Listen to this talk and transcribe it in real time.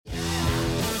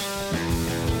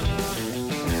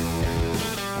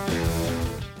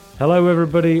Hello,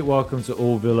 everybody. Welcome to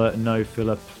All Villa No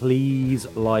Filler. Please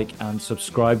like and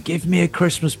subscribe. Give me a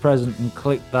Christmas present and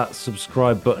click that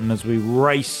subscribe button as we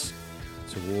race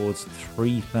towards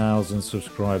 3,000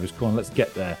 subscribers. Come on, let's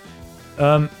get there.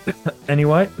 Um,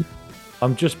 anyway,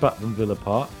 I'm just back from Villa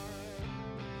Park.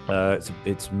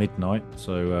 It's midnight,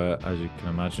 so as you can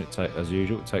imagine, as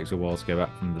usual, it takes a while to get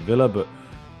back from the villa. But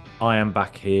I am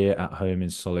back here at home in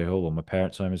Solihull, or my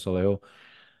parents' home in Solihull.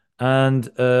 And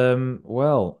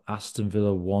well, Aston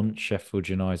Villa won, Sheffield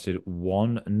United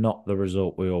won. Not the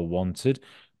result we all wanted,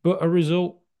 but a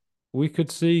result we could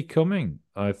see coming.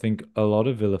 I think a lot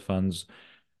of Villa fans,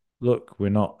 look, we're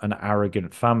not an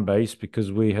arrogant fan base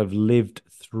because we have lived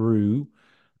through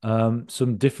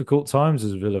some difficult times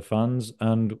as Villa fans,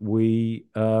 and we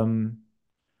know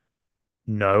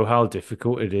how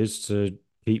difficult it is to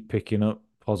keep picking up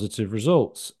positive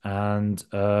results. And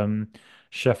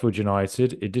Sheffield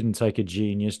United, it didn't take a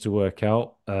genius to work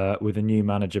out with a new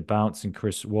manager bouncing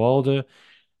Chris Wilder,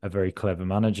 a very clever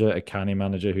manager, a canny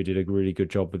manager who did a really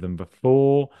good job with them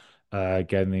before,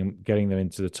 getting them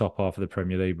into the top half of the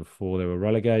Premier League before they were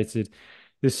relegated.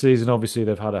 This season, obviously,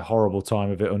 they've had a horrible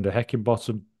time of it under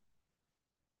Heckingbottom.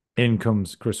 In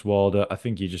comes Chris Wilder. I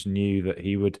think he just knew that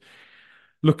he would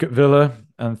look at Villa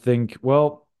and think,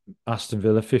 well, Aston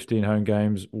Villa, 15 home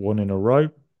games, one in a row.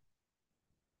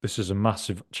 This is a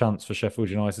massive chance for Sheffield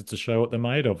United to show what they're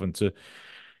made of and to,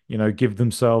 give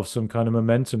themselves some kind of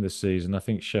momentum this season. I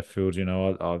think Sheffield,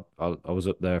 I was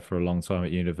up there for a long time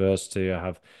at university. I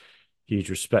have huge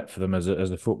respect for them as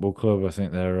a football club. I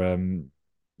think they're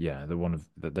one of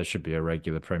that. There should be a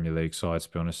regular Premier League side, to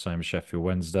be honest. Same as Sheffield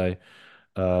Wednesday.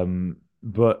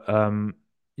 But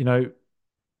you know,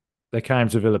 they came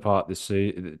to Villa Park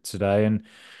today, and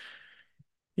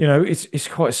it's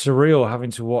quite surreal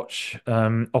having to watch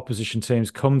opposition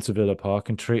teams come to Villa Park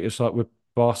and treat us like we're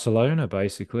Barcelona,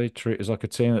 basically. Treat us like a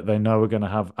team that they know are going to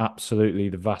have absolutely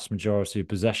the vast majority of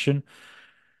possession,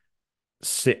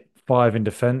 sit five in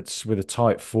defence with a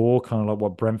tight four, kind of like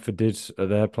what Brentford did at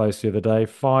their place the other day.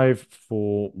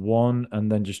 5-4-1,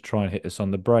 and then just try and hit us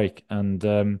on the break. And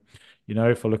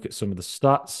if I look at some of the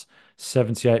stats,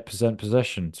 78%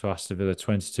 possession to Aston Villa,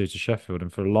 22 to Sheffield,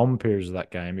 and for long periods of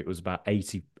that game, it was about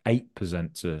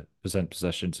 88% to percent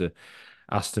possession to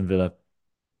Aston Villa.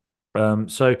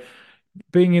 So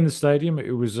being in the stadium,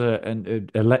 it was an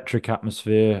electric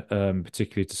atmosphere,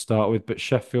 particularly to start with. But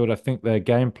Sheffield, I think their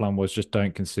game plan was just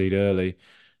don't concede early,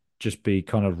 just be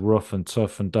kind of rough and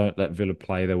tough, and don't let Villa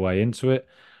play their way into it.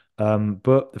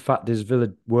 But the fact is, Villa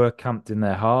were camped in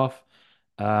their half,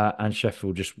 and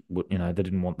Sheffield just, they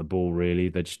didn't want the ball really.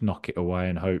 They just knock it away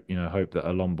and hope that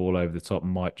a long ball over the top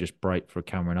might just break for a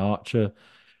Cameron Archer.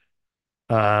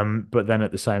 But then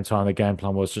at the same time, the game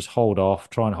plan was just hold off,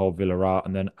 try and hold Villa out,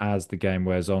 and then as the game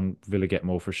wears on, Villa get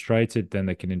more frustrated. Then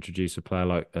they can introduce a player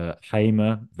like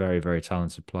Hamer, very, very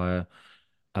talented player,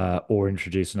 or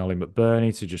introduce an Ollie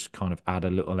McBurney to just kind of add a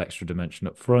little extra dimension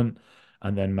up front,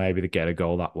 and then maybe they get a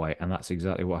goal that way. And that's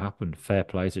exactly what happened. Fair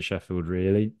play to Sheffield,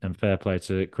 really, and fair play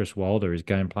to Chris Wilder. His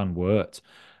game plan worked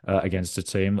against a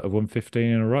team that have won 15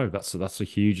 in a row. That's a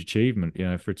huge achievement,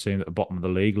 for a team at the bottom of the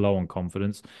league, low on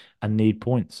confidence and need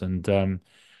points. And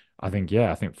I think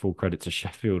full credit to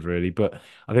Sheffield, really. But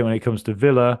I think when it comes to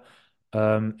Villa,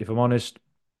 if I'm honest,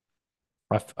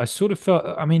 I sort of felt.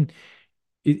 I mean,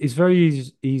 it's very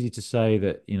easy to say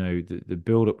that the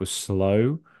build up was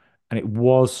slow, and it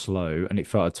was slow, and it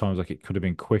felt at times like it could have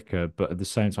been quicker. But at the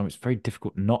same time, it's very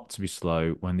difficult not to be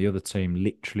slow when the other team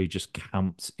literally just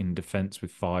camps in defence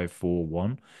with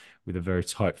 5-4-1, with a very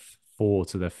tight four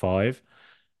to their five.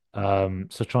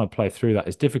 So trying to play through that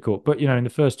is difficult. But in the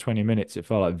first 20 minutes, it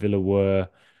felt like Villa were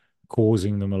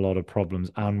causing them a lot of problems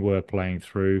and were playing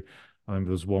through. I remember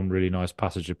there was one really nice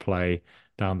passage of play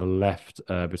down the left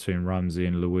between Ramsey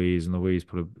and Louise, and Louise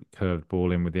put a curved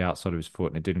ball in with the outside of his foot,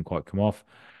 and it didn't quite come off.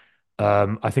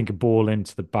 I think a ball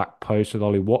into the back post with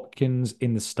Ollie Watkins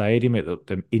in the stadium, it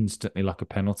looked instantly like a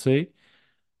penalty.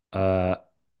 Uh,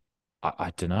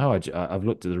 I don't know. I've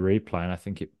looked at the replay, and I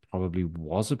think it probably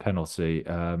was a penalty.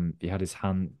 He had his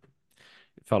hand.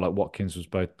 It felt like Watkins was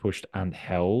both pushed and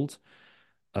held.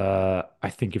 I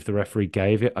think if the referee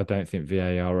gave it, I don't think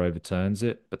VAR overturns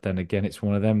it. But then again, it's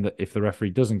one of them that if the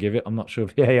referee doesn't give it, I'm not sure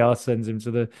VAR sends him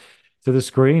to the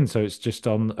screen. So it's just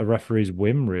on a referee's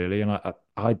whim, really. And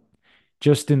I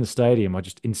just in the stadium, I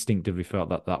just instinctively felt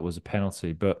that that was a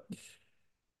penalty, but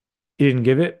he didn't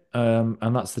give it.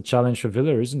 And that's the challenge for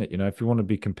Villa, isn't it? If you want to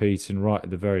be competing right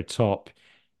at the very top,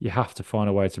 you have to find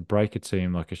a way to break a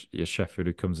team like a Sheffield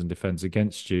who comes and defends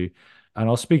against you. And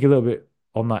I'll speak a little bit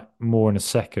on that more in a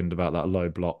second about that low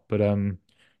block. But you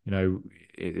know,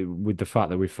 with the fact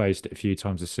that we faced it a few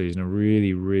times this season, I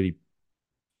really, really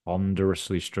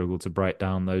ponderously struggle to break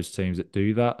down those teams that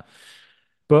do that.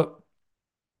 But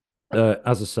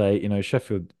as I say,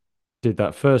 Sheffield did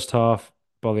that first half.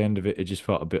 By the end of it, it just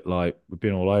felt a bit like we've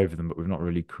been all over them, but we've not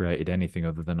really created anything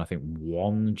other than I think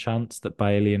one chance that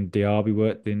Bailey and Diaby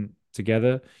worked in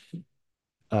together.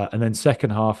 And then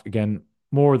second half again,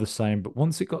 more of the same. But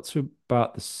once it got to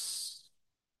about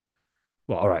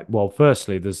well, all right. Well,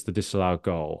 firstly, there's the disallowed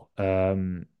goal.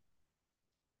 Again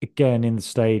in the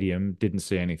stadium, didn't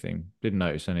see anything, didn't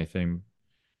notice anything.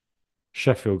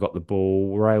 Sheffield got the ball,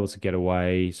 were able to get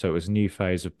away, so it was a new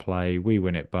phase of play. We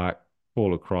win it back,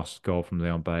 ball across, goal from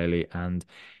Leon Bailey. And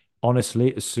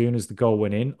honestly, as soon as the goal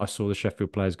went in, I saw the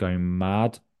Sheffield players going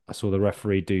mad. I saw the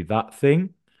referee do that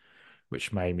thing,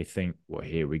 which made me think, well,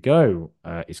 here we go.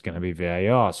 It's going to be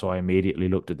VAR. So I immediately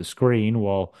looked at the screen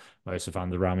while most of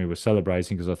Van der Rami was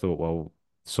celebrating because I thought, well,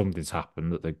 something's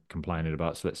happened that they're complaining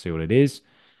about. So let's see what it is.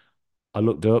 I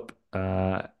looked up,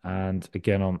 and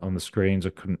again on the screens, I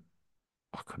couldn't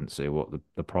see what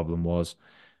the problem was.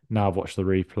 Now I've watched the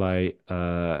replay.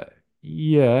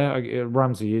 Yeah,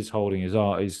 Ramsey is holding his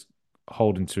arm. He's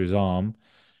holding to his arm.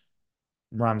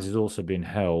 Ramsey's also been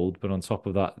held, but on top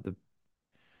of that,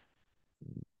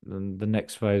 the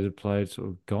next phase of play had sort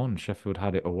of gone. Sheffield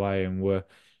had it away and were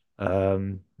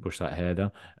push that hair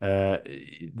down.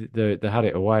 They had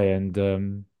it away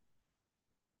and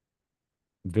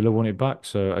Villa won it back.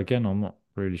 So again, I'm not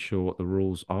really sure what the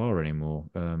rules are anymore.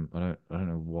 I don't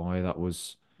know why that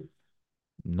was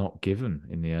not given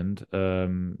in the end. A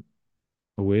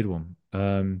weird one.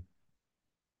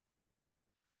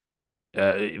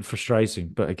 Frustrating,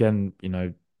 but again,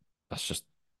 that's just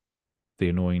the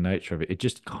annoying nature of it. It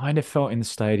just kind of felt in the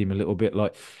stadium a little bit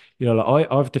like,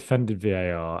 like I've defended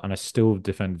VAR and I still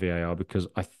defend VAR because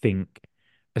I think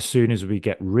as soon as we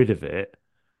get rid of it,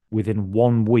 within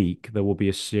 1 week, there will be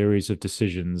a series of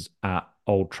decisions at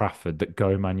Old Trafford that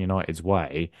go Man United's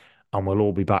way, and we'll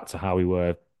all be back to how we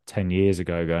were 10 years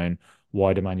ago, going,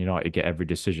 why do Man United get every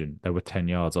decision? They were 10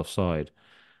 yards offside.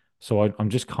 So I'm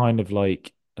just kind of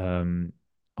like, I'm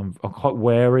quite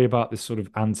wary about this sort of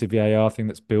anti-VAR thing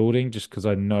that's building, just because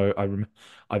I know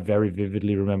I very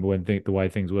vividly remember when the way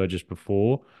things were just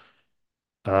before.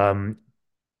 Um,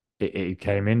 it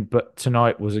came in. But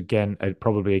tonight was again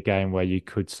probably a game where you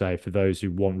could say for those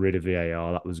who want rid of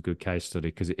VAR, that was a good case study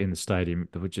because in the stadium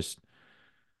there were just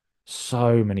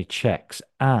so many checks.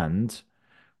 And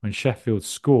when Sheffield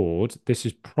scored, this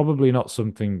is probably not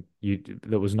something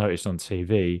that was noticed on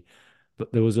TV,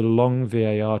 but there was a long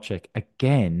VAR check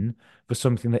again for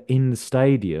something that in the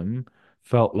stadium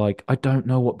felt like I don't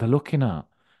know what they're looking at.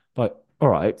 Like, all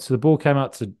right, so the ball came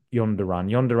out to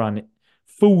Yonderan. Yonderan,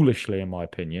 foolishly, in my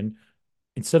opinion,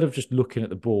 instead of just looking at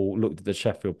the ball, looked at the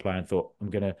Sheffield player and thought, I'm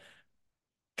going to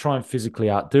try and physically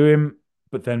outdo him,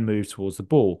 but then move towards the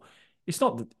ball. It's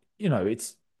not,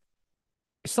 it's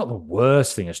not the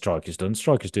worst thing a striker's done.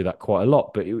 Strikers do that quite a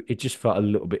lot, but it just felt a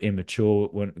little bit immature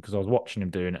because I was watching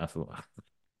him doing it. I thought,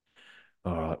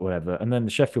 all right, whatever. And then the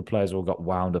Sheffield players all got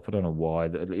wound up. I don't know why.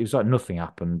 It was like nothing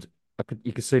happened.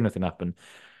 You could see nothing happen.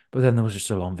 But then there was just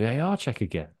a long VAR check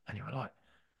again. And you were like,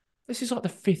 this is like the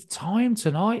fifth time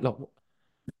tonight. Like,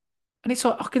 and it's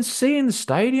like I can see in the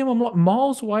stadium, I'm like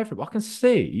miles away from it. I can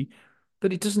see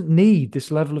that it doesn't need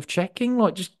this level of checking.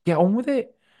 Like, just get on with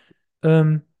it.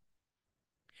 Um,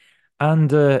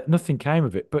 and nothing came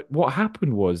of it. But what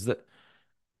happened was that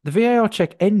the VAR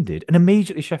check ended, and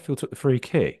immediately Sheffield took the free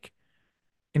kick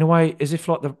in a way as if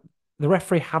like the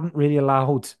referee hadn't really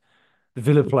allowed the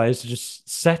Villa players to just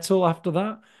settle after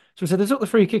that. So he said they took the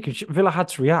free kick, and Villa had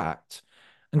to react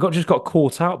and got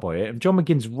caught out by it. And John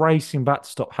McGinn's racing back to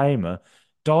stop Hamer,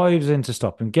 dives in to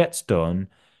stop him, gets done.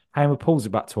 Hamer pulls it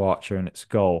back to Archer, and it's a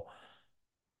goal.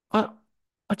 I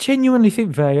I genuinely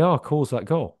think VAR calls that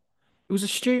goal.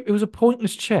 It was a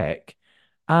pointless check,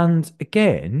 and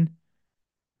again,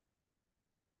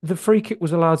 the free kick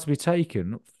was allowed to be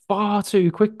taken far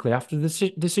too quickly after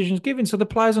the decision's given. So the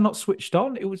players are not switched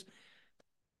on. It was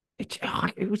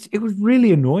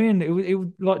really annoying. It was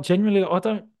like genuinely. I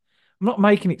don't. I'm not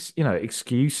making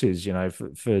excuses. I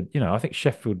think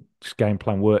Sheffield's game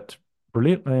plan worked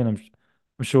brilliantly, and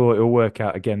I'm sure it'll work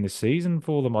out again this season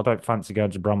for them. I don't fancy going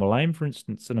to Bramall Lane, for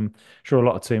instance, and I'm sure a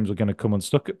lot of teams are going to come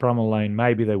unstuck at Bramall Lane.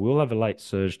 Maybe they will have a late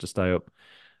surge to stay up.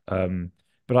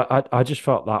 But I just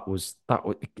felt that was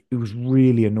it was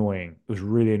really annoying. It was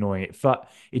really annoying.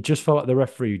 It just felt like the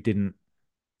referee didn't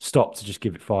stop to just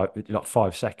give it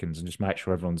 5 seconds and just make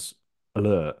sure everyone's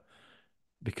alert.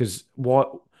 Because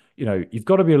you've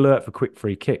got to be alert for quick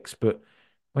free kicks, but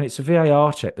when it's a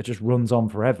VAR check that just runs on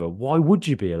forever, why would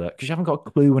you be alert? Because you haven't got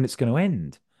a clue when it's going to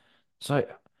end. So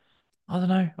I don't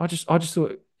know. I just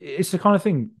thought it's the kind of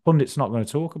thing pundits not going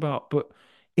to talk about. But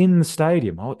in the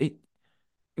stadium, it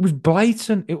was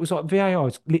blatant. It was like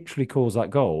VAR literally caused that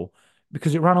goal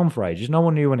because it ran on for ages. No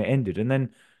one knew when it ended, and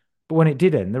then but when it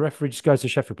did end, the referee just goes to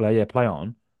Sheffield player, yeah, play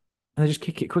on, and they just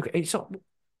kick it quick. It's like,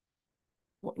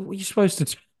 what are you supposed to?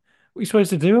 What are you supposed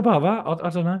to do about that? I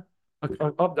don't know.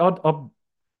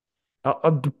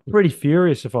 I'd be pretty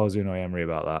furious if I was Unai Emery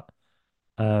about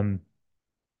that.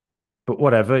 But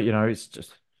whatever, it's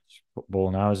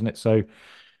football now, isn't it? So,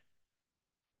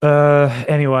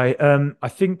 anyway, I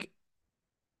think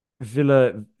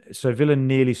Villa. So Villa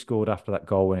nearly scored after that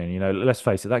goal went in. Let's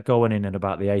face it, that goal went in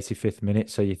about the 85th minute.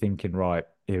 So you're thinking, right,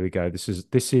 here we go. This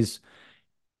is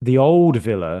the old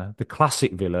Villa, the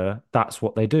classic Villa. That's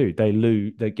what they do. They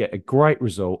lose, they get a great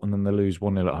result, and then they lose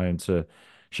 1-0 at home to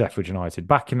Sheffield United.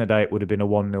 Back in the day, it would have been a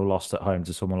 1-0 loss at home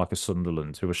to someone like a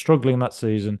Sunderland who were struggling that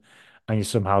season, and you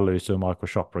somehow lose to a Michael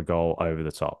Chopra goal over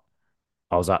the top.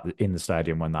 I was in the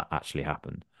stadium when that actually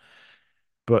happened.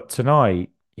 But tonight,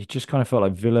 you just kind of felt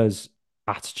like Villa's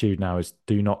attitude now is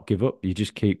do not give up. You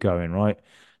just keep going, right?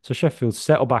 So Sheffield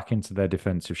settle back into their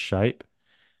defensive shape.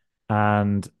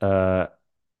 And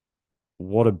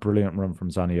what a brilliant run from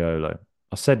Zaniolo.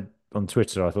 I said on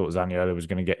Twitter I thought Zaniolo was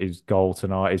going to get his goal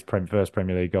tonight, his first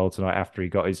Premier League goal tonight after he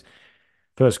got his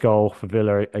first goal for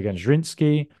Villa against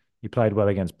Zrinski. He played well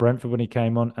against Brentford when he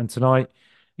came on. And tonight,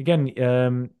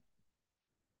 again,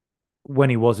 when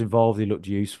he was involved, he looked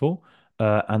useful.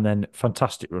 And then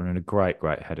fantastic run and a great,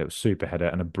 great header, super header,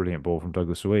 and a brilliant ball from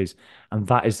Douglas Luiz. And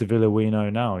that is the Villa we know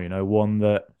now. One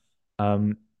that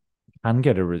um, can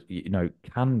get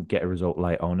a result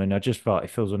late on. And I just felt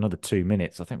if it was another 2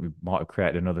 minutes, I think we might have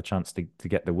created another chance to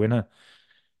get the winner.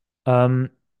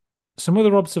 Um, some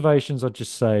other observations I'd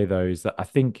just say though is that I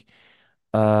think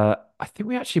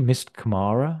we actually missed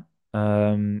Kamara.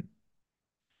 Um,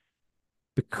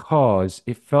 because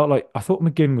it felt like I thought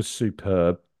McGinn was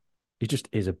superb. He just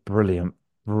is a brilliant,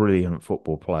 brilliant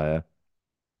football player.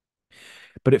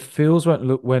 But it feels like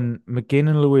look when McGinn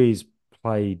and Louise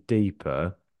play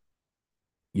deeper,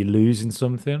 you're losing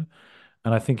something.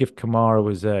 And I think if Kamara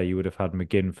was there, you would have had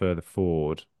McGinn further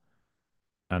forward.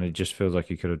 And it just feels like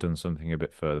he could have done something a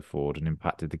bit further forward and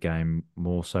impacted the game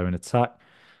more so in attack.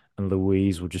 And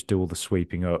Louise will just do all the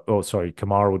sweeping up. Oh, sorry,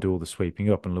 Kamara will do all the sweeping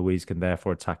up, and Louise can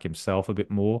therefore attack himself a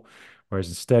bit more. Whereas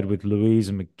instead with Louise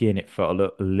and McGinn, it felt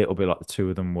a little bit like the two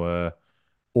of them were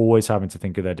always having to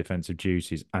think of their defensive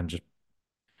duties and just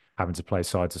having to play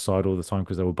side to side all the time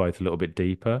because they were both a little bit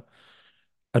deeper.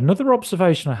 Another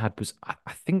observation I had was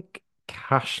I think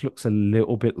Cash looks a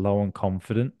little bit low on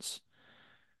confidence.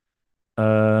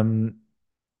 Um,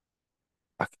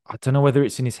 I don't know whether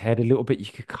it's in his head a little bit. You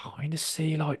could kind of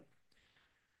see like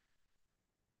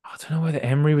I don't know whether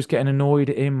Emery was getting annoyed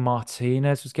at him,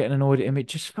 Martinez was getting annoyed at him. It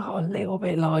just felt a little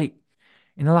bit like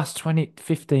in the last 20,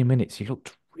 15 minutes, he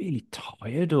looked really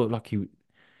tired or like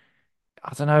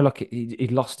I don't know, like he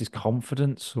lost his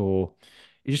confidence or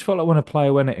it just felt like when a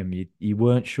player went at him, you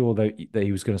weren't sure that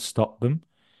he was going to stop them.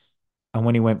 And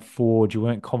when he went forward, you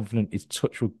weren't confident his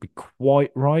touch would be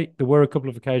quite right. There were a couple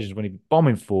of occasions when he'd be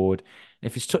bombing forward.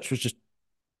 If his touch was just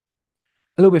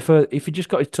a little bit further, if he just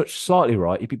got his touch slightly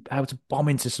right, he'd be able to bomb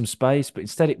into some space. But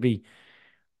instead, it'd be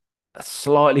a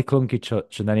slightly clunky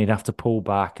touch, and then he'd have to pull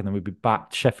back, and then we'd be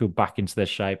back, Sheffield back into their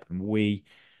shape, and we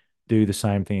do the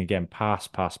same thing again, pass,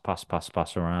 pass, pass, pass,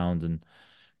 pass around, and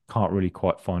can't really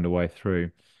quite find a way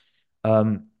through.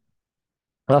 Um,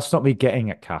 that's not me getting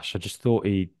at Cash. I just thought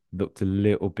he looked a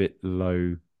little bit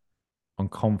low on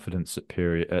confidence at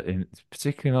period,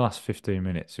 particularly in the last 15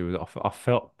 minutes. It was I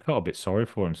felt a bit sorry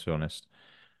for him to be honest.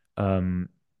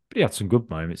 But he had some good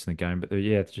moments in the game, but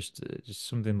yeah, just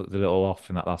something looked a little off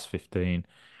in that last 15.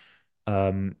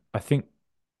 I think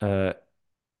uh,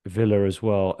 Villa as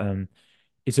well.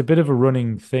 It's a bit of a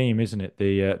running theme, isn't it?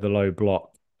 The low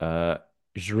block.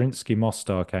 Zrinski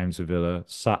Mostar came to Villa,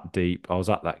 sat deep. I was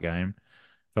at that game.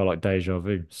 Felt like deja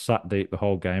vu. Sat deep the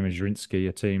whole game. And Zrinski,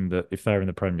 a team that if they're in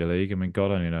the Premier League, I mean,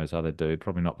 God only knows how they do.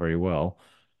 Probably not very well.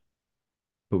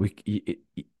 But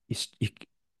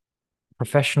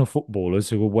professional footballers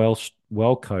who are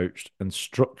well coached and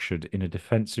structured in a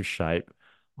defensive shape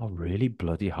are really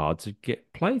bloody hard to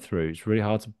get play through. It's really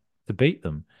hard to beat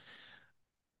them.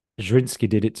 Zrinski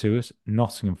did it to us.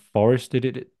 Nottingham Forest did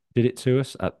it to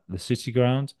us at the City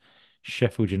Ground.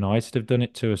 Sheffield United have done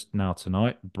it to us now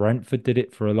tonight. Brentford did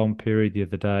it for a long period the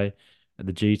other day at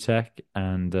the G-Tech,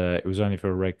 and it was only for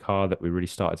a red card that we really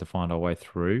started to find our way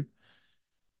through.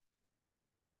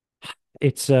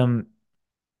 It's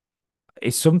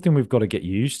it's something we've got to get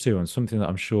used to, and something that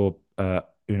I'm sure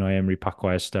Unai Emery, Paco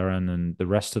Esteran, and the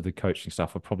rest of the coaching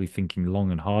staff are probably thinking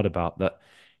long and hard about. That,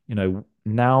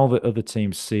 now that other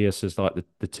teams see us as like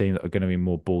the team that are going to be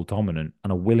more ball dominant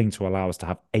and are willing to allow us to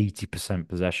have 80%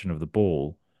 possession of the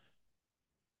ball,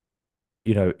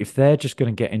 if they're just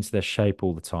going to get into their shape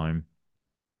all the time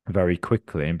very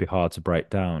quickly and be hard to break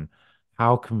down,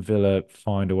 how can Villa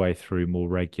find a way through more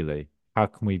regularly? How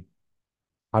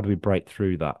do we break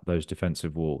through those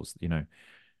defensive walls? You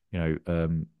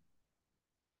know,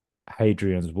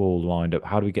 Hadrian's Wall lined up.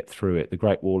 How do we get through it? The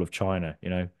Great Wall of China.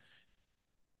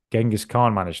 Genghis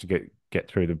Khan managed to get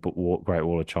through the Great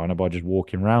Wall of China by just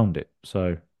walking around it.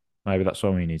 So maybe that's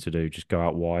what we need to do. Just go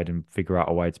out wide and figure out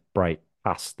a way to break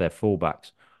past their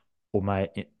fullbacks,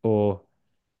 or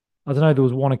I don't know. There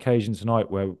was one occasion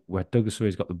tonight where Douglas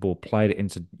Luiz got the ball, played it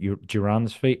into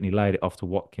Duran's feet, and he laid it off to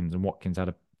Watkins, and Watkins had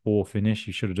a poor finish.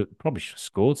 He probably should have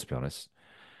scored, to be honest,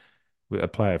 with a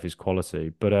player of his quality.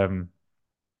 But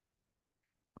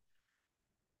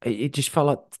it just felt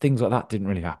like things like that didn't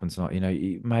really happen tonight.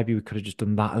 Maybe we could have just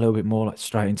done that a little bit more, like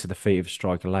straight into the feet of a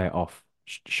striker, lay it off,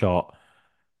 shot.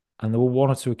 And there were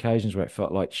one or two occasions where it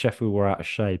felt like Sheffield were out of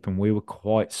shape, and we were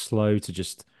quite slow to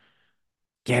just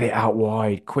get it out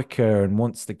wide quicker. And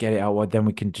once they get it out wide, then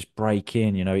we can just break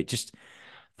in. It just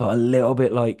felt a little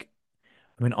bit like.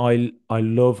 I mean, I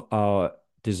love our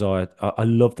desire. I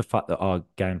love the fact that our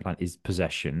game plan is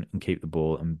possession and keep the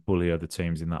ball and bully other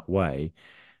teams in that way.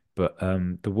 But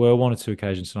there were one or two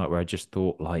occasions tonight where I just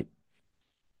thought, like,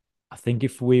 I think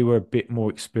if we were a bit more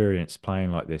experienced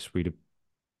playing like this, we'd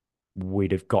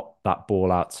have got that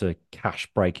ball out to Cash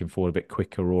breaking forward a bit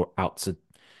quicker, or out to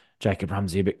Jacob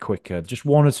Ramsey a bit quicker. Just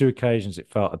one or two occasions,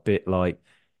 it felt a bit like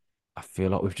I feel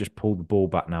like we've just pulled the ball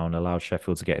back now and allowed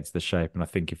Sheffield to get into the shape. And I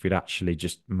think if we'd actually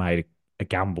just made a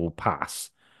gamble pass,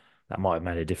 that might have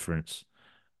made a difference.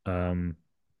 Um,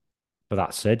 but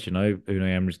that said, Unai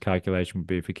Emery's calculation would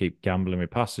be if we keep gambling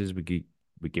with passes, we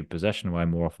give possession away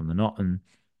more often than not, and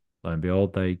lo and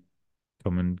behold, they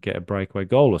come and get a breakaway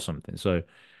goal or something. So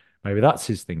maybe that's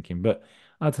his thinking. But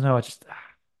I don't know.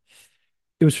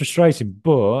 It was frustrating,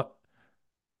 but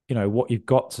what you've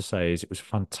got to say is it was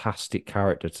fantastic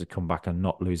character to come back and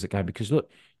not lose the game, because look,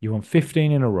 you won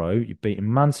 15 in a row, you've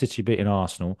beaten Man City, you've beaten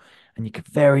Arsenal, and you could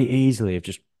very easily have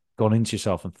just gone into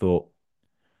yourself and thought,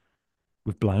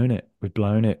 we've blown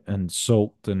it and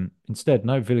sulked. And instead,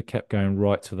 no, Villa kept going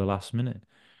right to the last minute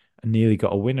and nearly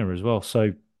got a winner as well.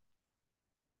 So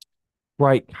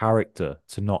great character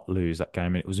to not lose that game.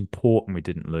 And it was important we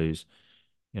didn't lose.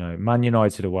 Man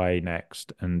United away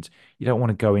next, and you don't want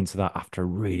to go into that after a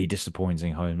really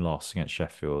disappointing home loss against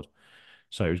Sheffield.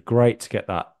 So it was great to get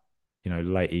that,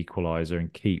 late equaliser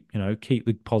and keep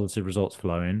the positive results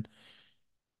flowing.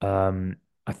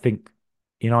 I think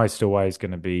United away is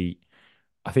going to be.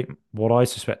 I think what I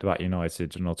suspect about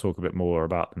United, and I'll talk a bit more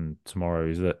about them tomorrow,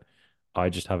 is that I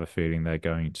just have a feeling they're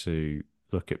going to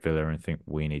look at Villa and think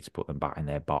we need to put them back in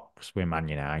their box. We're Man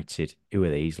United. Who are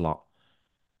these lot?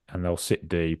 And they'll sit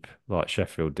deep like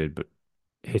Sheffield did, but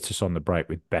hit us on the break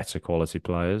with better quality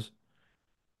players.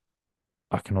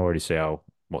 I can already see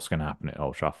what's going to happen at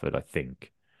Old Trafford, I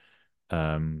think.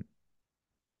 Um,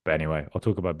 but anyway, I'll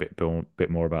talk about a bit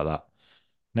more about that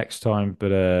next time.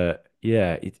 But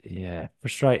yeah,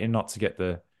 frustrating not to get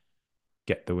the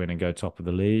win and go top of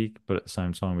the league, but at the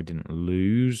same time we didn't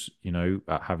lose.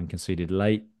 Having conceded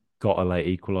late, got a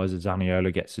late equaliser.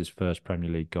 Zaniolo gets his first Premier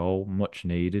League goal, much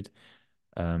needed.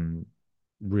 Um,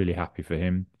 really happy for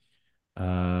him.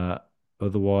 Uh,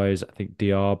 Otherwise, I think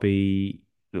Diaby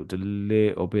looked a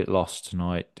little bit lost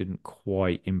tonight. Didn't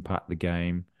quite impact the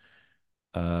game.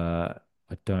 I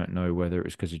don't know whether it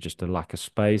was because of just a lack of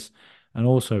space, and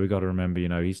also we got to remember,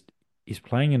 he's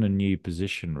playing in a new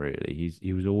position. Really,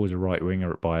 he was always a right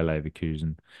winger at Bayer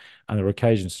Leverkusen, and there were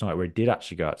occasions tonight where he did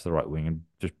actually go out to the right wing and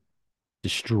just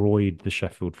destroyed the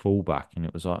Sheffield fullback, and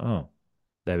it was like, oh,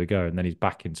 there we go. And then he's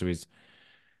back into his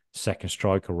second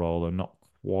striker role and not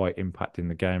quite impacting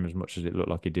the game as much as it looked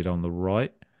like he did on the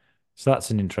right. So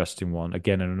that's an interesting one.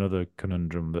 Again, another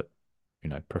conundrum that,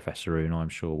 Professor Oon, I'm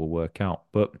sure, will work out.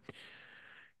 But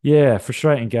yeah,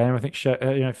 frustrating game. I think,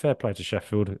 fair play to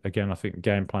Sheffield. Again, I think the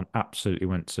game plan absolutely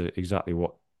went to exactly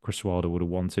what Chris Wilder would have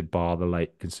wanted, bar the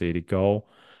late conceded goal.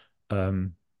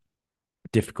 Um,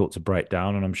 Difficult to break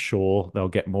down, and I'm sure they'll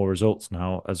get more results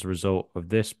now as a result of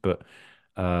this. But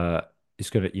uh, it's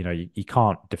gonna, you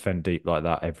can't defend deep like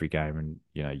that every game, and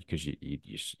because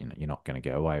you're not going to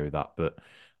get away with that.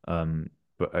 Um,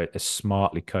 but a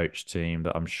smartly coached team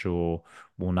that I'm sure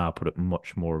will now put up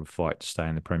much more of a fight to stay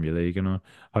in the Premier League, and I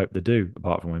hope they do.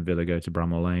 Apart from when Villa go to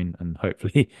Bramall Lane, and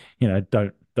hopefully,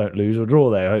 don't don't lose or draw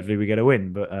there. Hopefully we get a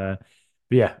win. But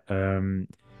yeah,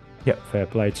 yeah, fair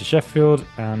play to Sheffield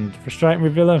and frustrating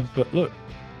with Villa. But look,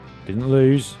 didn't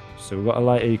lose. So we've got a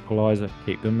late equaliser.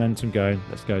 Keep the momentum going.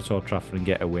 Let's go to Old Trafford and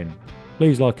get a win.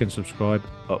 Please like and subscribe.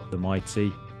 Up the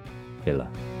mighty Villa.